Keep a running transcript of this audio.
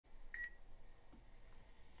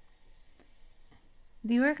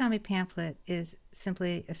The origami pamphlet is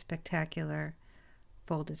simply a spectacular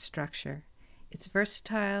folded structure. It's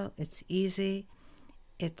versatile, it's easy,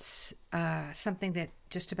 it's something that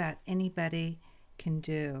just about anybody can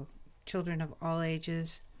do. Children of all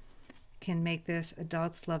ages can make this.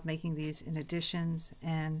 Adults love making these in editions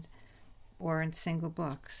and or in single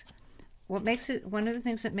books. One of the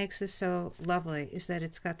things that makes this so lovely is that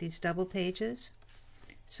it's got these double pages,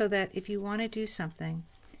 so that if you want to do something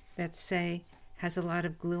that, say, has a lot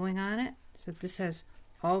of gluing on it, so this has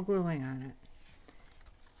all gluing on it,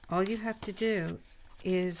 all you have to do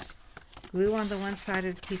is glue on the one side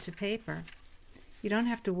of the piece of paper. You don't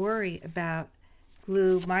have to worry about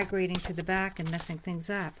glue migrating to the back and messing things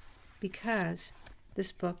up, because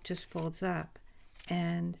this book just folds up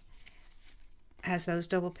and has those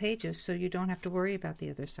double pages, so you don't have to worry about the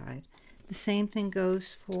other side. The same thing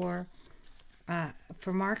goes for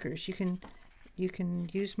markers. You can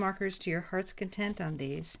use markers to your heart's content on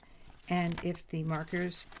these, and if the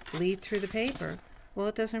markers bleed through the paper, well,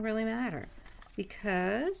 it doesn't really matter,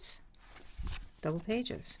 because double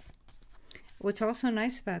pages. What's also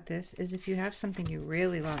nice about this is if you have something you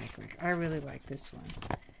really like I really like this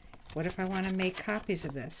one. What if I want to make copies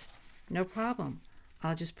of this? No problem.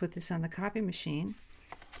 I'll just put this on the copy machine,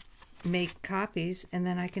 make copies, and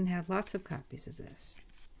then I can have lots of copies of this.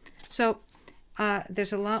 So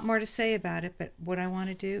there's a lot more to say about it, but what I want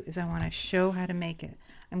to do is I want to show how to make it.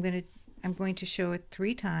 I'm going to show it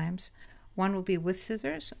 3 times. One will be with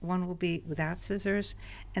scissors, one will be without scissors,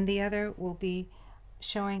 and the other will be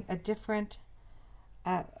showing a different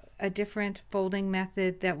folding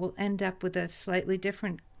method that will end up with a slightly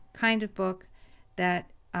different kind of book that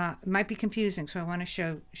might be confusing, so I want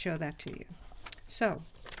to show that to you. So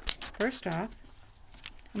first off,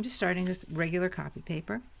 I'm just starting with regular copy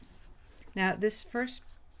paper. Now this first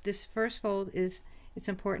fold it's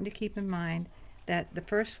important to keep in mind that the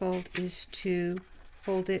first fold is to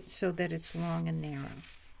fold it so that it's long and narrow.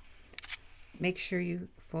 Make sure you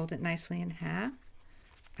fold it nicely in half.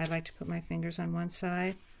 I like to put my fingers on one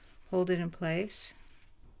side, hold it in place,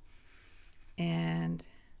 and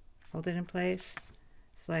hold it in place,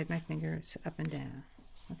 slide my fingers up and down.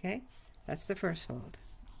 Okay, that's the first fold.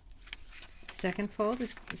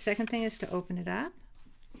 The second thing is to open it up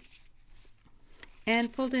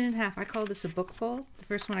and fold it in half. I call this a book fold. The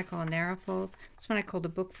first one I call a narrow fold. This one I call the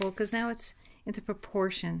book fold, because now it's in the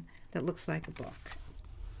proportion that looks like a book.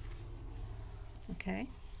 Okay.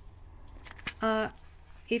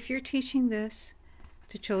 If you're teaching this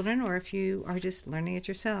to children, or if you are just learning it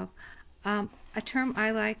yourself, a term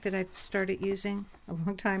I like that I've started using a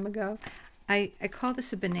long time ago, I call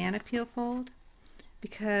this a banana peel fold,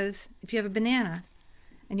 because if you have a banana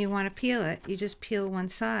and you want to peel it, you just peel one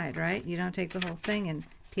side, right? You don't take the whole thing and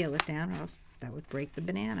peel it down, or else that would break the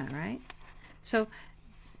banana, right? So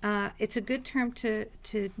it's a good term to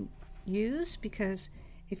use, because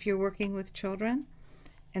if you're working with children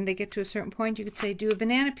and they get to a certain point, you could say, do a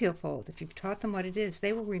banana peel fold. If you've taught them what it is,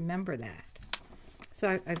 they will remember that.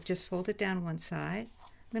 So I've just folded down one side.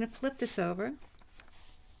 I'm going to flip this over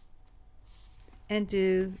and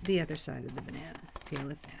do the other side of the banana. Peel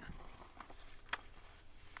it down.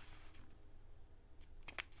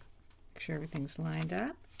 Make sure everything's lined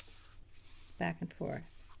up, back and forth.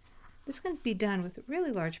 This can be done with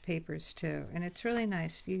really large papers too, and it's really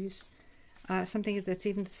nice if you use something that's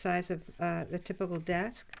even the size of the typical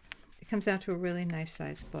desk. It comes out to a really nice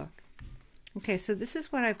sized book. Okay, so this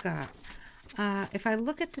is what I've got. If I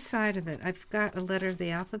look at the side of it, I've got a letter of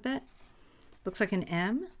the alphabet. Looks like an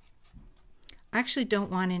M. I actually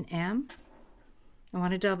don't want an M. I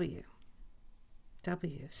want a W.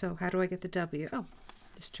 W. So how do I get the W? Oh,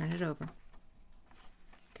 just turn it over.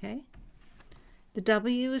 Okay. The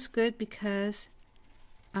W is good because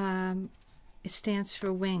it stands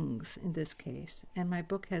for wings in this case, and my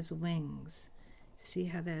book has wings. See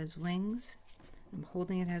how that has wings? I'm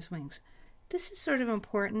holding it has wings. This is sort of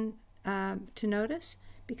important to notice,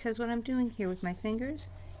 because what I'm doing here with my fingers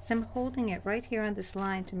is I'm holding it right here on this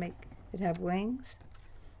line to make it have wings,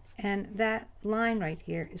 and that line right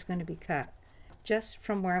here is going to be cut just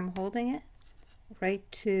from where I'm holding it right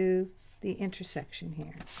to the intersection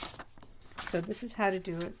here. So this is how to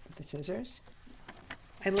do it with the scissors.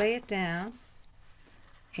 I lay it down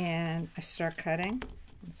and I start cutting.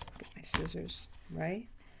 Let's get my scissors right.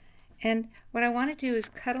 And what I want to do is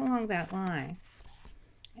cut along that line.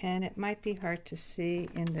 And it might be hard to see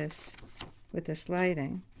in this with this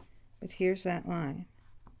lighting, but here's that line.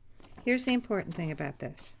 Here's the important thing about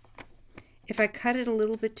this. If I cut it a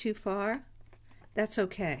little bit too far, that's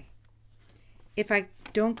okay. If I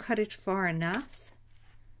don't cut it far enough,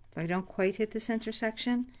 if I don't quite hit this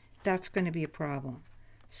intersection, that's going to be a problem.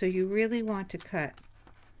 So you really want to cut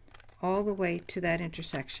all the way to that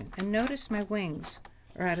intersection. And notice my wings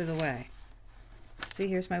are out of the way. See,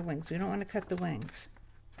 here's my wings. We don't want to cut the wings.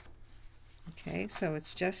 Okay, so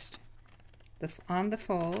it's just on the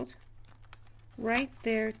fold, right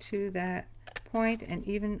there to that point, and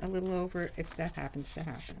even a little over if that happens to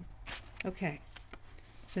happen. Okay,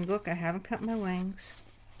 so look, I haven't cut my wings.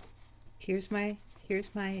 Here's my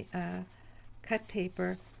cut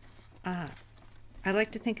paper. I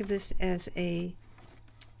like to think of this as a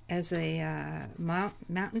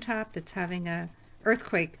mountaintop that's having a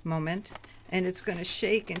earthquake moment, and it's going to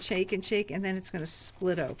shake and shake and shake, and then it's going to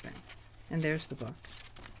split open, and there's the book.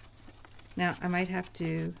 Now I might have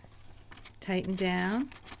to tighten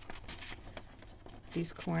down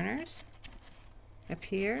these corners up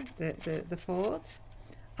here, the folds.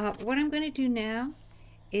 What I'm going to do now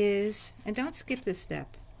is, and don't skip this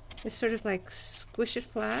step, is sort of like squish it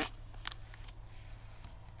flat.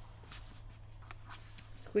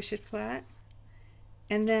 Squish it flat,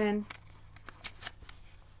 and then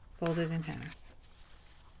fold it in half.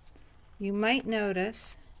 You might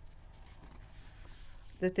notice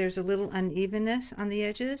that there's a little unevenness on the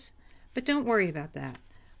edges, but don't worry about that.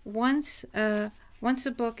 Once a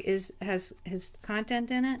book has content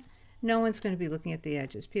in it, no one's going to be looking at the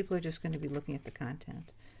edges. People are just going to be looking at the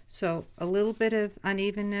content. So a little bit of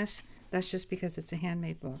unevenness, that's just because it's a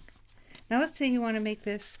handmade book. Now let's say you want to make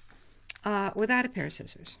this without a pair of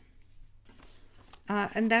scissors.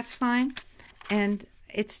 And that's fine. And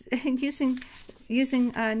it's using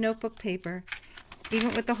notebook paper,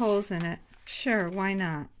 even with the holes in it. Sure, why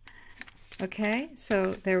not? Okay,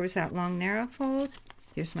 so there was that long narrow fold.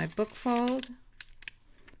 Here's my book fold.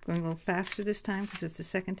 Going a little faster this time because it's the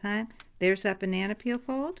second time. There's that banana peel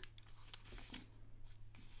fold.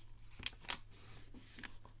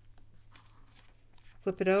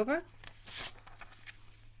 Flip it over.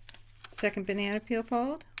 Second banana peel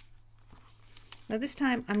fold. Now this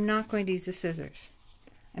time I'm not going to use the scissors.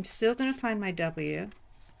 I'm still going to find my W.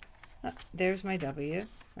 Oh, there's my W,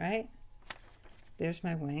 right? There's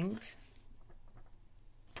my wings.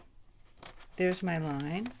 There's my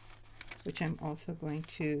line, which I'm also going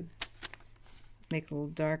to make a little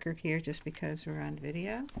darker here just because we're on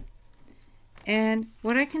video. And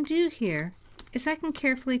what I can do here is I can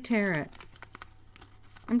carefully tear it.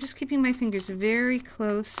 I'm just keeping my fingers very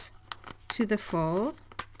close to the fold.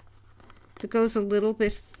 If it goes a little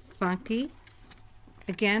bit funky,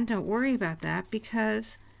 again, don't worry about that,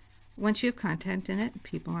 because once you have content in it,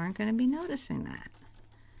 people aren't going to be noticing that.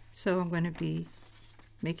 So I'm going to be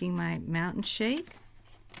making my mountain shake,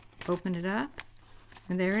 open it up,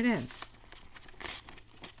 and there it is.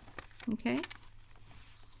 Okay?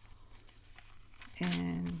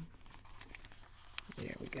 And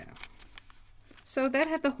there we go. So that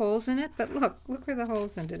had the holes in it, but look where the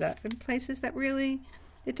holes ended up, in places that really,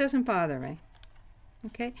 it doesn't bother me.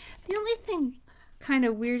 Okay? The only thing kind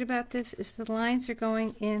of weird about this is the lines are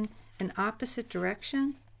going in an opposite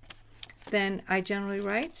direction than I generally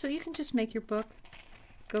write, so you can just make your book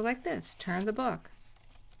go like this. Turn the book,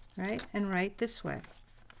 right? And write this way.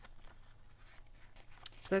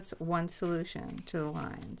 So that's one solution to the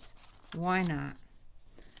lines. Why not?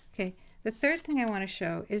 Okay, the third thing I want to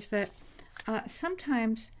show is that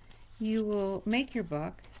sometimes you will make your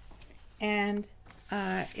book and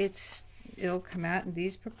it'll come out in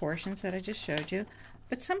these proportions that I just showed you,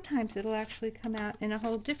 but sometimes it'll actually come out in a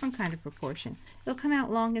whole different kind of proportion. It'll come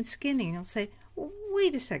out long and skinny, and you'll say, well,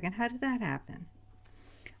 wait a second, how did that happen?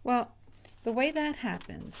 Well, the way that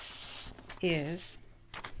happens is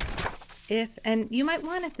and you might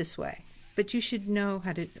want it this way, but you should know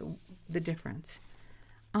the difference.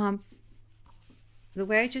 The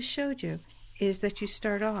way I just showed you is that you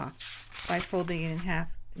start off by folding it in half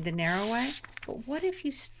the narrow way. But what if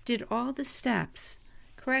you did all the steps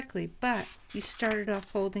correctly, but you started off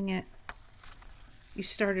folding it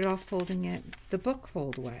the book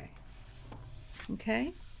fold way?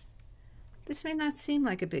 Okay? This may not seem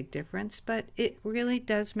like a big difference, but it really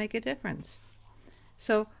does make a difference.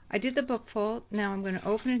 So I did the book fold. Now I'm going to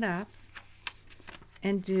open it up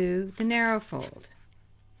and do the narrow fold.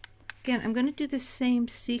 Again, I'm going to do the same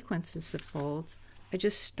sequences of folds. I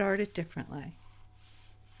just start it differently.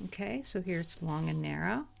 Okay, so here it's long and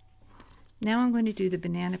narrow. Now I'm going to do the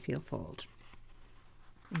banana peel fold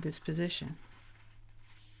in this position.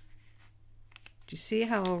 Do you see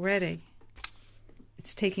how already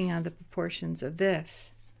it's taking on the proportions of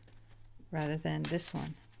this rather than this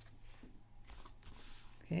one?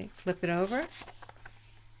 Okay, flip it over.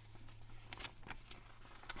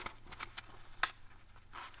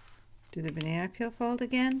 Do the banana peel fold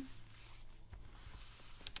again.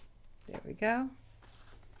 There we go.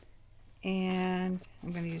 And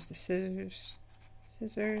I'm going to use the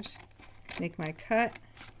scissors, make my cut.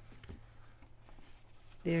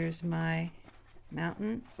 There's my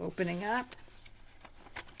mountain opening up.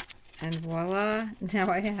 And voila,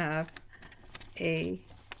 now I have a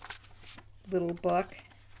little book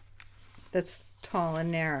that's tall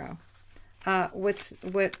and narrow.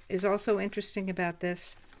 What is also interesting about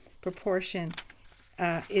this proportion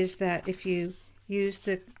is that if you use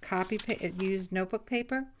the use notebook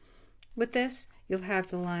paper with this, you'll have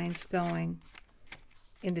the lines going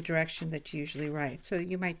in the direction that you usually write. So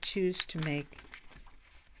you might choose to make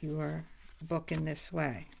your book in this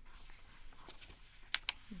way.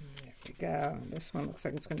 There we go. This one looks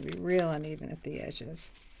like it's going to be real uneven at the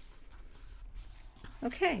edges.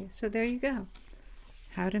 Okay, so there you go.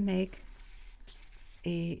 How to make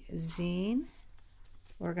a zine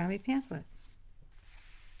origami pamphlet.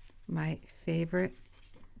 My favorite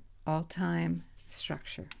all-time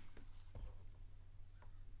structure.